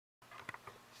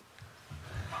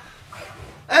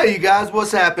Hey you guys,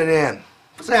 what's happening?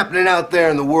 What's happening out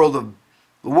there in the world of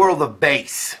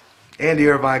bass? Andy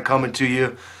Irvine coming to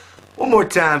you one more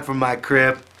time from my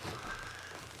crib.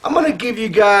 I'm gonna give you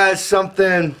guys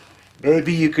something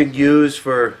maybe you can use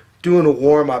for doing a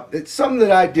warm-up. It's something that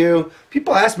I do.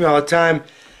 People ask me all the time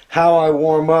how I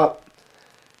warm up,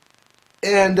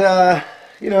 and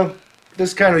you know, this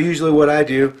is kind of usually what I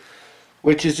do,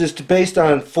 which is just based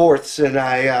on fourths, and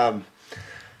I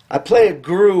play a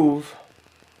groove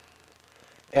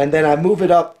and then I move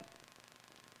it up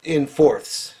in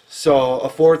fourths. So a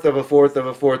fourth of a fourth of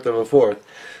a fourth of a fourth.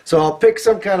 So I'll pick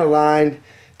some kind of line,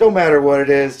 don't matter what it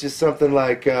is, just something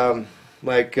like we'll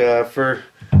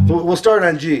start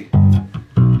on G.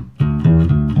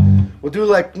 We'll do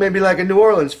maybe like a New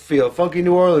Orleans feel, funky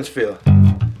New Orleans feel.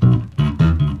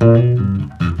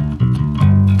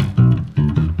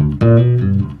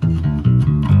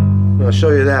 I'll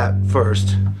show you that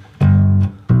first.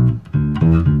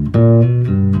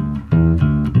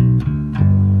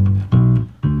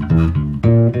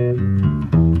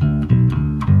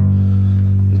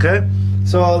 Okay,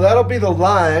 so that'll be the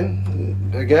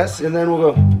line, I guess, and then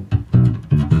we'll go.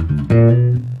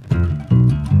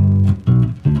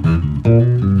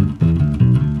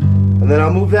 And then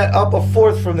I'll move that up a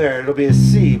fourth from there. It'll be a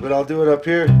C, but I'll do it up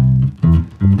here.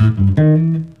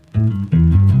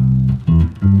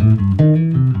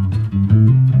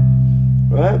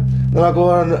 Right? Then I'll go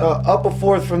on up a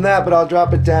fourth from that, but I'll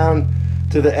drop it down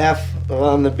to the F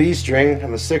on the B string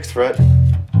on the 6th fret.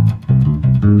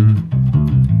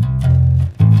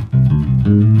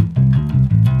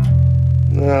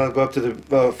 Then I'll go up to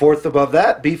the fourth above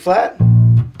that, B flat.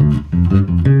 And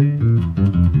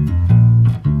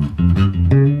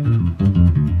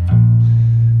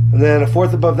then a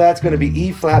fourth above that's going to be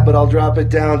E flat, but I'll drop it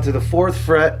down to the 4th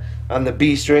fret on the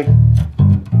B string.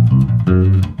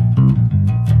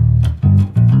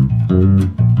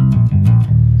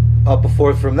 Up a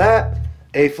fourth from that,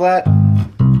 A flat.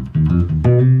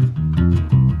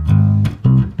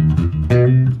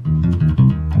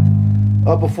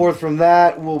 Up a fourth from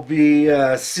that will be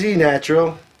C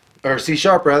natural, or C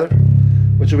sharp rather,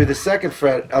 which will be the 2nd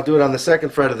fret. I'll do it on the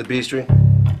 2nd fret of the B string.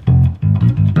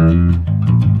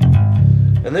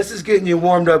 And this is getting you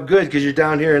warmed up good because you're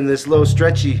down here in this low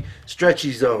stretchy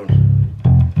zone.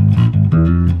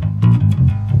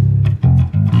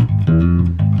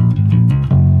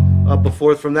 Up a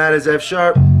fourth from that is F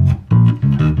sharp.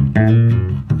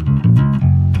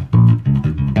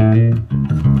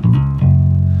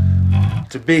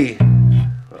 To B.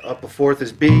 Up a fourth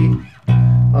is B.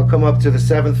 I'll come up to the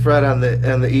 7th fret on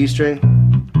the E string.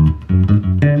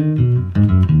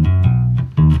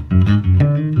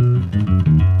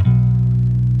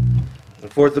 The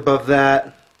fourth above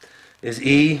that is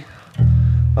E.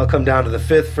 I'll come down to the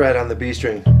 5th fret on the B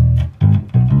string.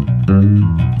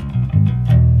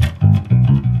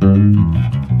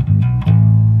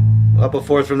 Up a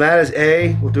fourth from that is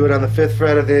A. We'll do it on the 5th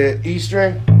fret of the E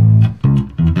string.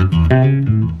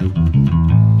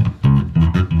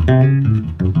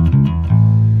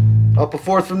 Up a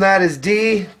fourth from that is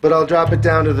D, but I'll drop it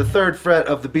down to the 3rd fret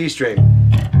of the B string.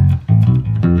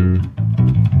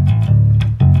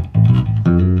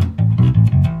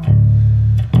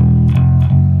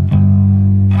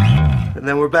 And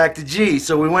then we're back to G.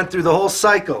 So we went through the whole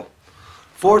cycle.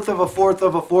 Fourth of a fourth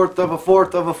of a fourth of a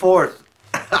fourth of a fourth.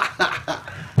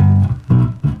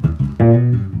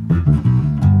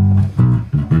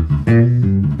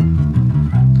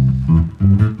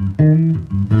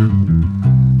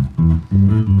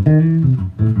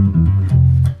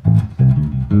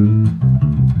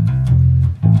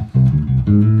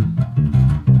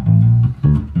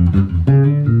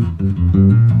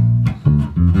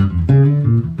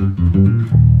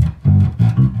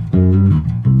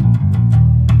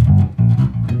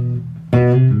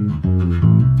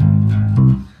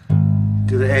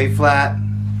 Do the A flat.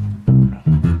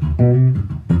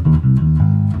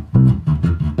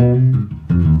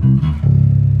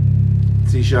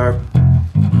 C sharp.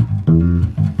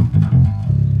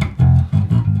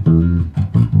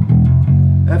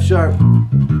 F sharp.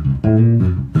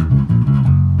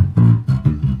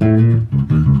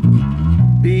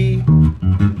 B.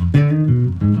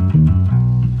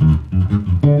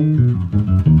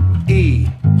 E.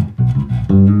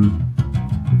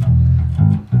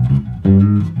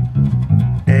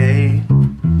 A.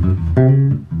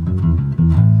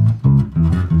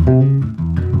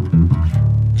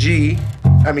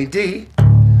 D.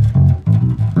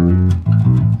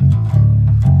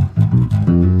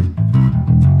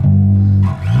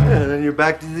 And then you're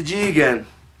back to the G again.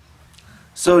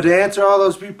 So to answer all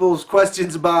those people's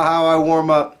questions about how I warm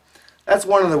up, that's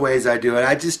one of the ways I do it.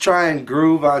 I just try and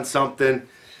groove on something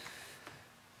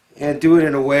and do it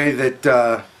in a way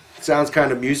that sounds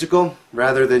kind of musical,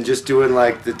 rather than just doing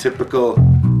like the typical,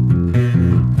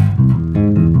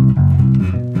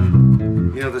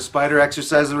 you know, the spider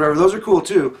exercises or whatever. Those are cool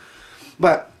too,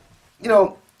 but you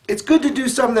know, it's good to do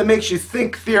something that makes you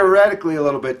think theoretically a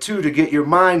little bit too, to get your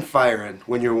mind firing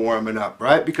when you're warming up,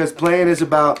 right? Because playing is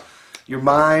about your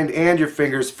mind and your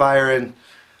fingers firing,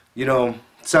 you know,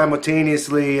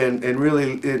 simultaneously, and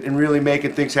really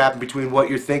making things happen between what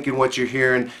you're thinking, what you're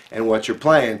hearing, and what you're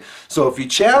playing. So if you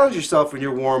challenge yourself when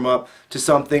you warm up to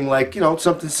something like, you know,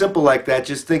 something simple like that,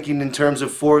 just thinking in terms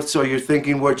of fourths, so you're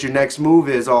thinking what your next move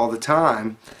is all the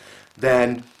time,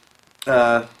 then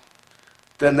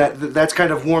that's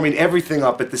kind of warming everything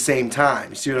up at the same time.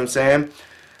 You see what I'm saying?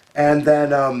 And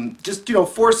then just, you know,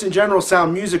 fourths in general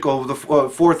sound musical. The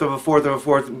fourth of a fourth of a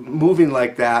fourth moving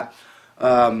like that.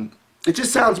 It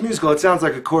just sounds musical. It sounds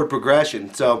like a chord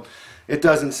progression. So it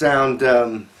doesn't sound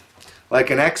like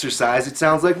an exercise. It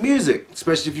sounds like music,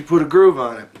 especially if you put a groove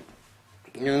on it.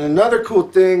 And another cool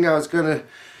thing I was going to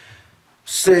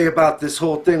say about this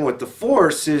whole thing with the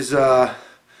force is,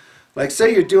 like,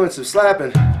 say you're doing some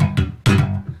slapping.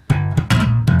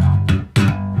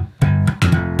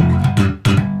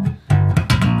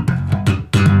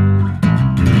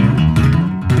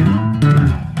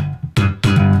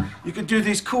 You could do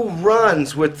these cool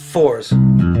runs with fours.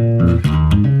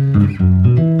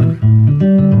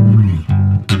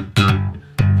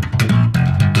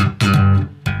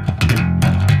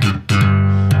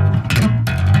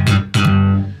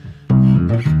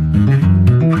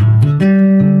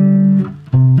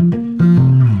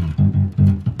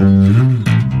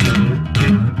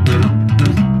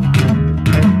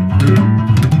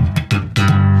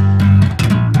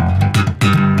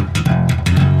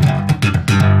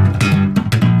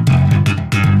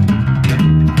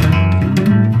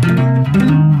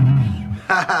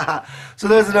 So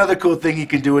there's another cool thing you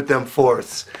can do with them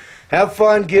fourths. Have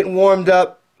fun getting warmed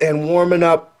up and warming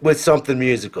up with something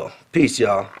musical. Peace,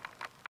 y'all.